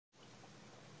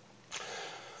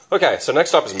Okay, so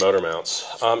next up is motor mounts.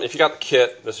 If you got the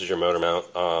kit, this is your motor mount.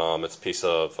 It's a piece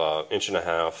of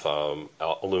 1.5"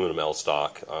 aluminum L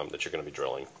stock that you're going to be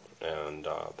drilling, and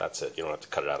that's it. You don't have to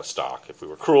cut it out of stock. If we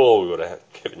were cruel, we would have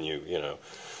given you,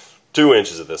 2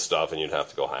 inches of this stuff, and you'd have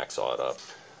to go hacksaw it up.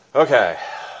 Okay,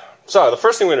 so the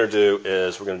first thing we're going to do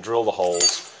is we're going to drill the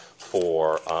holes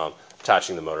for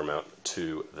attaching the motor mount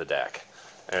to the deck.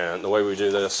 And the way we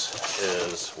do this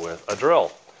is with a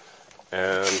drill.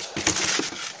 And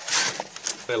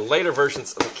the later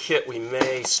versions of the kit, we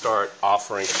may start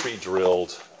offering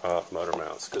pre-drilled motor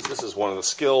mounts, because this is one of the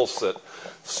skills that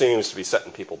seems to be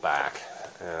setting people back.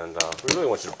 And we really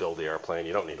want you to build the airplane.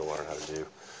 You don't need to learn how to do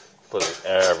put in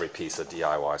every piece of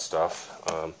DIY stuff.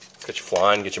 Get you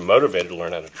flying, get you motivated to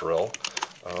learn how to drill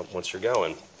once you're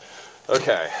going.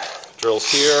 Okay,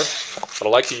 drills here. What I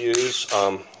like to use,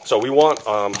 so we want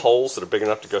holes that are big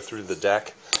enough to go through the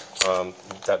deck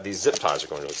that these zip ties are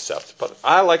going to accept. But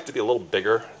I like to be a little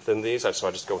bigger than these, so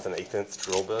I just go with an 1/8"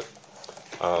 drill bit,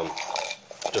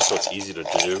 just so it's easy to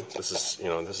do. This is,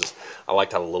 I like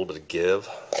to have a little bit of give.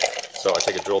 So I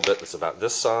take a drill bit that's about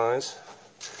this size,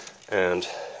 and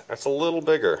that's a little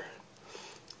bigger,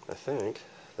 I think,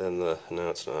 than the, no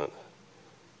it's not,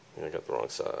 I got the wrong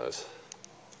size.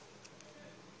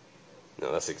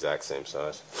 No, that's the exact same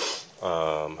size.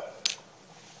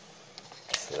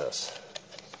 What's this?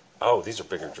 Oh, these are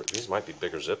bigger. These might be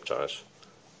bigger zip ties.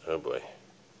 Oh boy.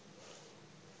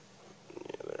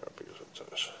 Yeah, they are bigger zip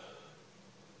ties.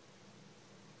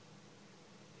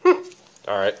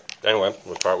 All right. Anyway,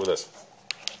 we'll start with this.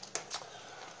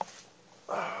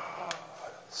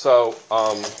 So,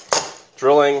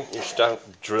 drilling. You should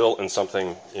drill in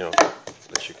something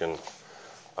that you can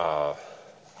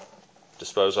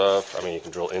dispose of. I mean, you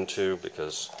can drill into,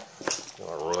 because you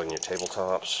are ruining your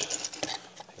tabletops.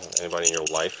 Anybody in your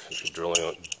life, if you're drilling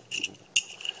on, if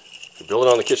you build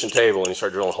it on the kitchen table and you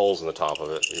start drilling holes in the top of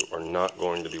it, you are not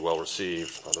going to be well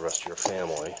received by the rest of your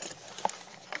family.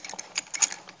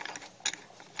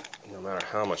 No matter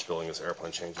how much building this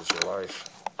airplane changes your life.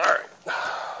 Alright.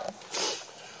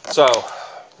 So,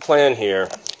 plan here,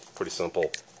 pretty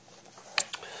simple.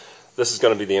 This is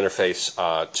going to be the interface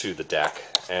to the deck.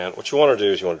 And what you want to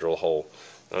do is you want to drill a hole.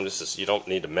 You don't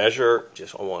need to measure,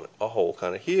 just I want a hole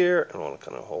kind of here, and I want a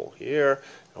kind of hole here,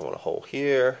 and I want a hole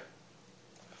here,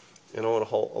 and I want a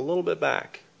hole a little bit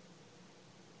back.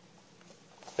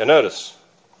 Now notice,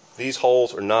 these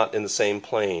holes are not in the same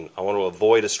plane. I want to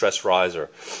avoid a stress riser.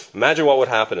 Imagine what would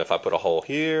happen if I put a hole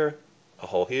here, a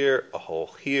hole here, a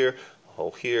hole here, a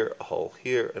hole here, a hole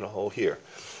here, and a hole here.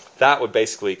 That would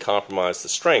basically compromise the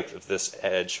strength of this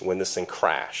edge when this thing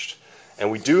crashed. And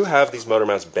we do have these motor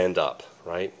mounts bend up,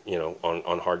 right?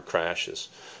 On hard crashes.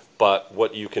 But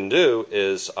what you can do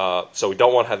is, so we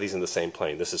don't want to have these in the same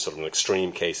plane. This is sort of an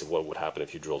extreme case of what would happen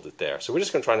if you drilled it there. So we're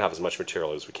just going to try and have as much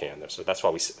material as we can there. So that's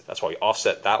why we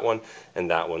offset that one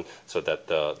and that one, so that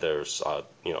there's a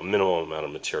minimum amount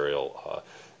of material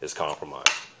is compromised.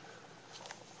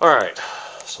 All right,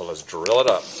 so let's drill it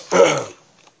up.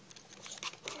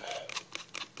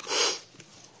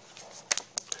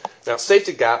 Now,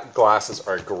 safety glasses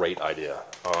are a great idea.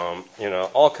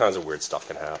 All kinds of weird stuff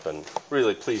can happen.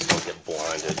 Really, please don't get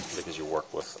blinded because you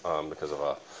work with, because of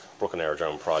a Brooklyn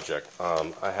Aerodrome project.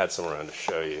 I had some around to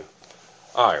show you.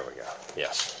 Oh, here we go.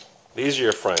 Yes. These are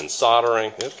your friends.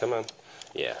 Soldering. Yep, come on.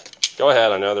 Yeah. Go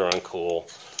ahead. I know they're uncool,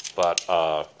 but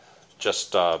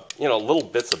just, little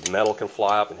bits of metal can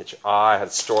fly up and hit your eye. I had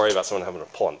a story about someone having to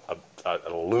pull an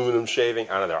aluminum shaving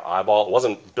out of their eyeball. It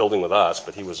wasn't building with us,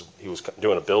 but he was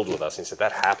doing a build with us, and he said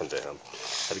that happened to him.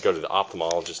 Had to go to the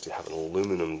ophthalmologist to have an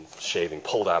aluminum shaving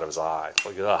pulled out of his eye. It's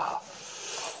like, ah.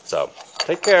 So,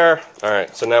 take care. All right,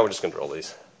 so now we're just going to drill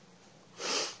these.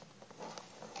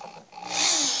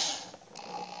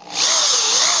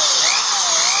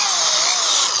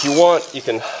 If you want, you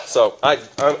can. So,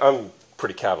 I'm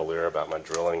pretty cavalier about my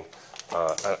drilling.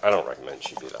 I don't recommend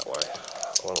you be that way.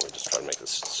 Why don't we just try to make this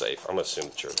safe? I'm going to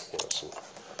assume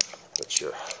that it's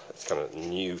kind of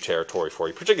new territory for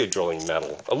you, particularly drilling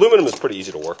metal. Aluminum is pretty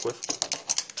easy to work with,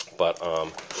 but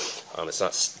it's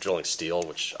not drilling steel,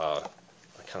 which I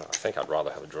think I'd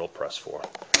rather have a drill press for.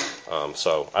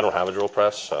 So I don't have a drill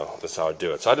press, so this is how I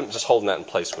do it. So I'm just holding that in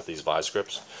place with these vice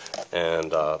grips,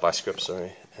 and and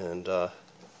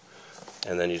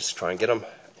then you just try and get them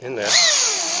in there.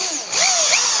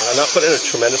 And I'm not putting in a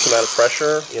tremendous amount of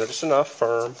pressure, just enough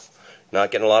firm. Not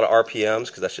getting a lot of RPMs,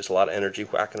 because that's just a lot of energy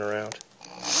whacking around.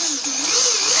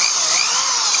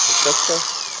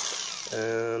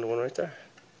 And one right there.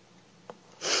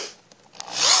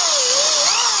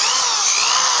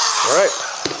 Alright.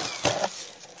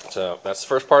 So that's the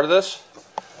first part of this.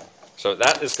 So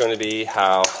that is going to be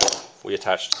how we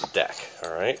attach to the deck,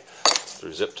 all right,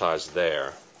 through zip ties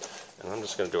there. And I'm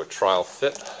just going to do a trial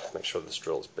fit, make sure this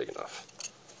drill is big enough.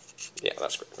 Yeah,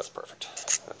 that's great, that's perfect.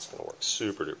 That's going to work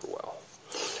super duper well.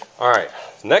 All right,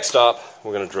 next up,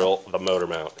 we're going to drill the motor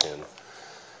mount in.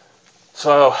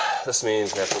 So this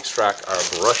means we have to extract our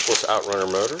brushless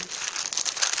outrunner motor.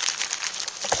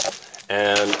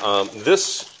 And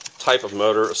this type of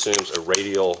motor assumes a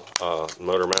radial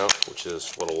motor mount, which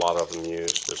is what a lot of them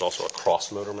use. There's also a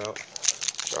cross motor mount,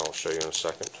 which I'll show you in a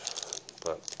second.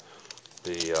 But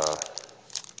so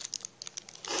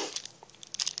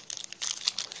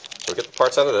we get the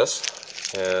parts out of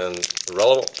this, and the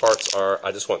relevant parts are,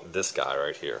 I just want this guy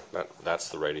right here. That's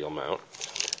the radial mount.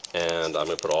 And I'm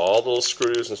going to put all the little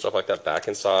screws and stuff like that back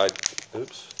inside.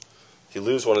 Oops. If you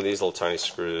lose one of these little tiny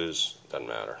screws, doesn't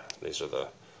matter. These are the,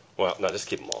 well, no, just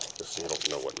keep them all. Just so you don't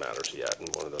know what matters yet, and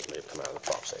one of those may have come out of the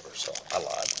prop saver, so I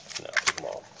lied. No, keep them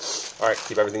all. All right,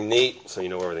 keep everything neat so you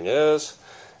know where everything is.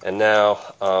 And now,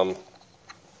 what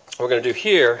we're going to do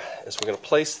here is we're going to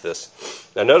place this.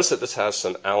 Now notice that this has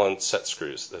some Allen set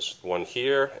screws. There's one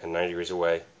here and 90 degrees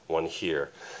away, one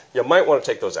here. You might want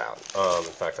to take those out. In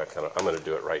fact, I'm going to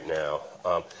do it right now.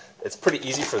 It's pretty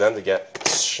easy for them to get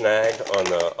snagged on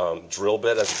the drill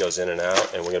bit as it goes in and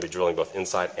out, and we're going to be drilling both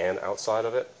inside and outside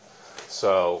of it.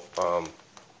 So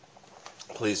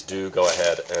please do go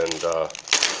ahead and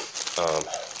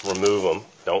remove them.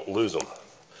 Don't lose them,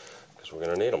 because we're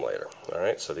going to need them later. All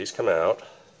right, so these come out.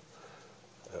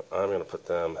 I'm going to put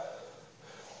them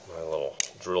in my little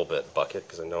drill bit bucket,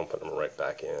 because I know I'm putting them right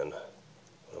back in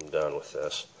when I'm done with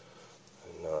this.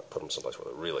 Not put them someplace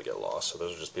where they really get lost. So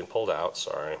those are just being pulled out.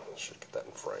 Sorry, I should get that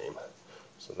in frame.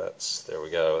 So that's, there we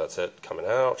go. That's it, coming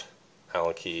out.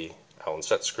 Allen key, Allen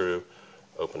set screw,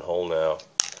 open hole now.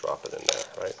 Drop it in there.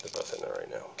 Right, they're both in there right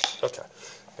now. Okay,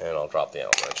 and I'll drop the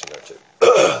Allen wrench in there too.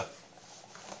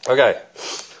 Okay,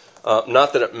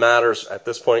 not that it matters at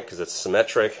this point because it's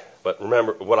symmetric. But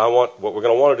remember, what we're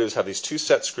going to want to do is have these two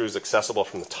set screws accessible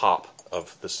from the top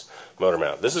of this motor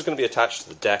mount. This is going to be attached to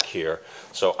the deck here,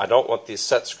 so I don't want these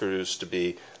set screws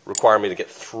to require me to get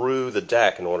through the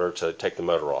deck in order to take the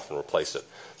motor off and replace it.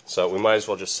 So we might as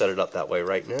well just set it up that way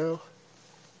right now.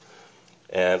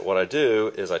 And what I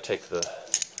do is I take the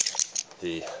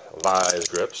vise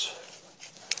grips,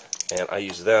 and I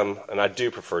use them, and I do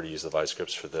prefer to use the vise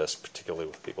grips for this, particularly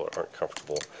with people that aren't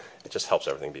comfortable. It just helps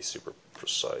everything be super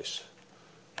precise.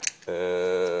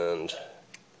 And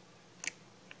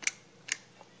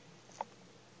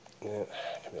yeah, it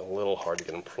can be a little hard to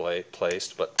get them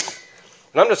placed,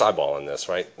 and I'm just eyeballing this,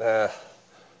 right?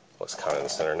 Looks kind of in the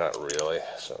center, not really.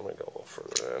 So I'm going to go a little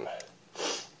further in.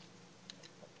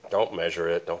 Don't measure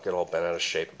it. Don't get all bent out of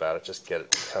shape about it. Just get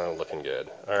it kind of looking good.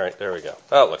 All right, there we go.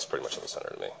 Oh, it looks pretty much in the center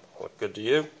to me. Look good to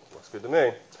you? Looks good to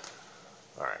me.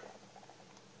 All right.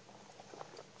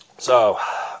 So,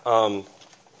 I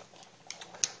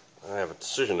have a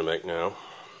decision to make now.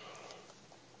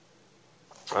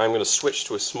 I'm going to switch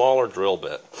to a smaller drill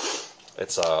bit.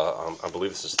 It's I believe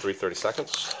this is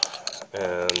 3/32,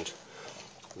 and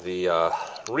the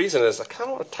reason is I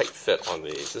kind of want a tight fit on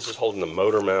these. This is holding the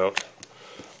motor mount,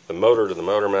 the motor to the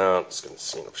motor mount. It's going to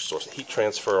source of heat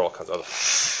transfer, all kinds of other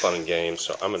fun and games.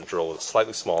 So I'm going to drill with a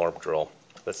slightly smaller drill.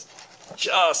 That's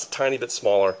just a tiny bit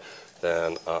smaller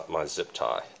than my zip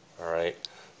tie. All right,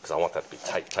 because I want that to be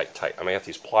tight, tight, tight. I may have to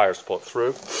use pliers to pull it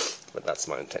through, but that's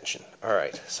my intention. All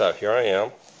right, so here I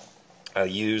am. I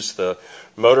use the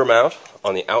motor mount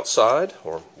on the outside,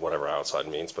 or whatever outside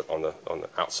means, but on the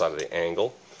outside of the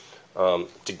angle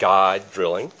to guide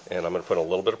drilling, and I'm going to put a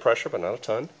little bit of pressure, but not a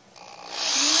ton.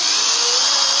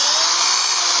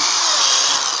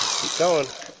 Keep going.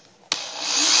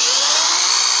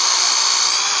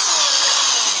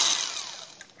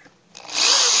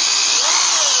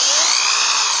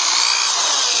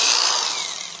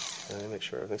 And make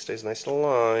sure everything stays nice and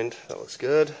aligned. That looks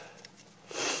good.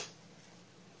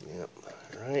 Yep,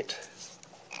 all right.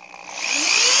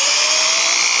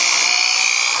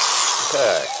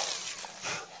 Okay.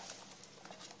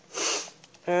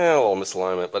 And a little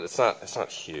misalignment, but it's not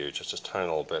huge. It's just a tiny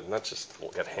little bit, and that just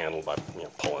will get handled by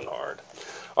pulling hard.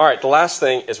 All right, the last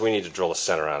thing is we need to drill the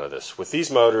center out of this. With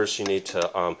these motors, you need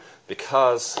to,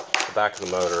 because the back of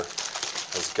the motor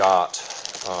has got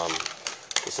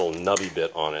this little nubby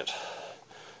bit on it,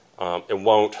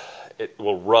 it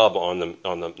will rub on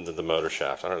the motor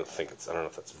shaft. I don't know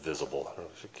if that's visible. I don't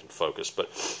know if it can focus, but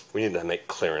we need to make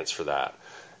clearance for that.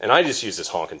 And I just use this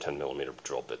honking 10mm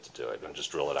drill bit to do it, and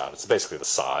just drill it out. It's basically the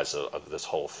size of this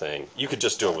whole thing. You could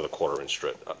just do it with a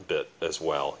 1/4" bit as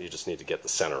well. You just need to get the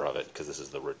center of it, because this is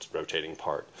the rotating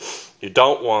part. You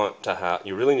don't want to have,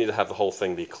 you really need to have the whole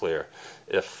thing be clear.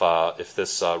 If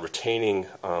this retaining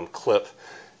clip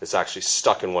is actually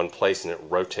stuck in one place and it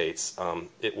rotates,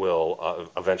 it will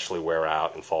eventually wear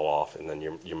out and fall off, and then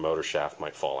your motor shaft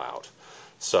might fall out.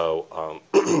 So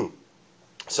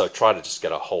so try to just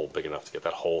get a hole big enough to get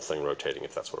that whole thing rotating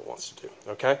if that's what it wants to do.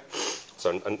 Okay,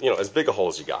 so as big a hole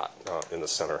as you got in the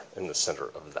center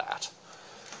of that.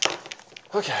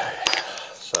 Okay,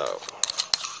 so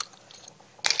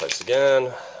place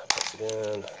again, place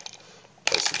again,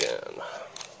 place again.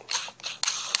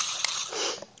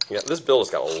 Yeah, this build has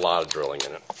got a lot of drilling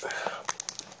in it.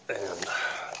 And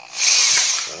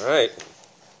all right.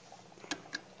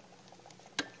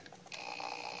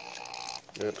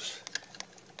 Oops.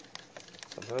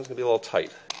 Sometimes it's going to be a little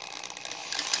tight.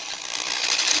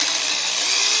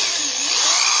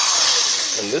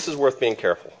 And this is worth being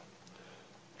careful.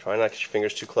 Try not to get your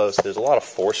fingers too close. There's a lot of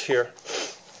force here,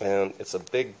 and it's a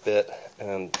big bit,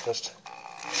 and just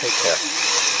take care.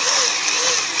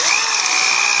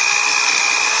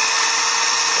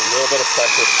 A little bit of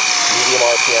pressure, medium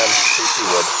RPM, 2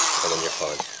 wood, and then you're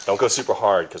fine. Don't go super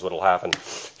hard, because what'll happen,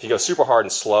 if you go super hard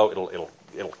and slow,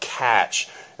 it'll catch,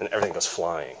 and everything goes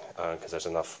flying, because there's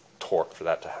enough torque for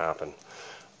that to happen.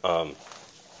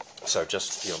 So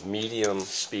just medium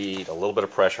speed, a little bit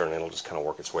of pressure, and it'll just kind of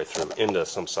work its way through into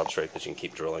some substrate that you can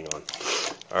keep drilling on.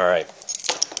 All right.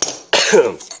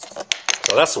 So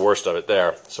that's the worst of it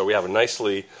there. So we have a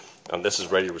nicely, this is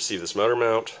ready to receive this motor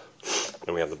mount,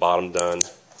 and we have the bottom done.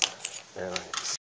 And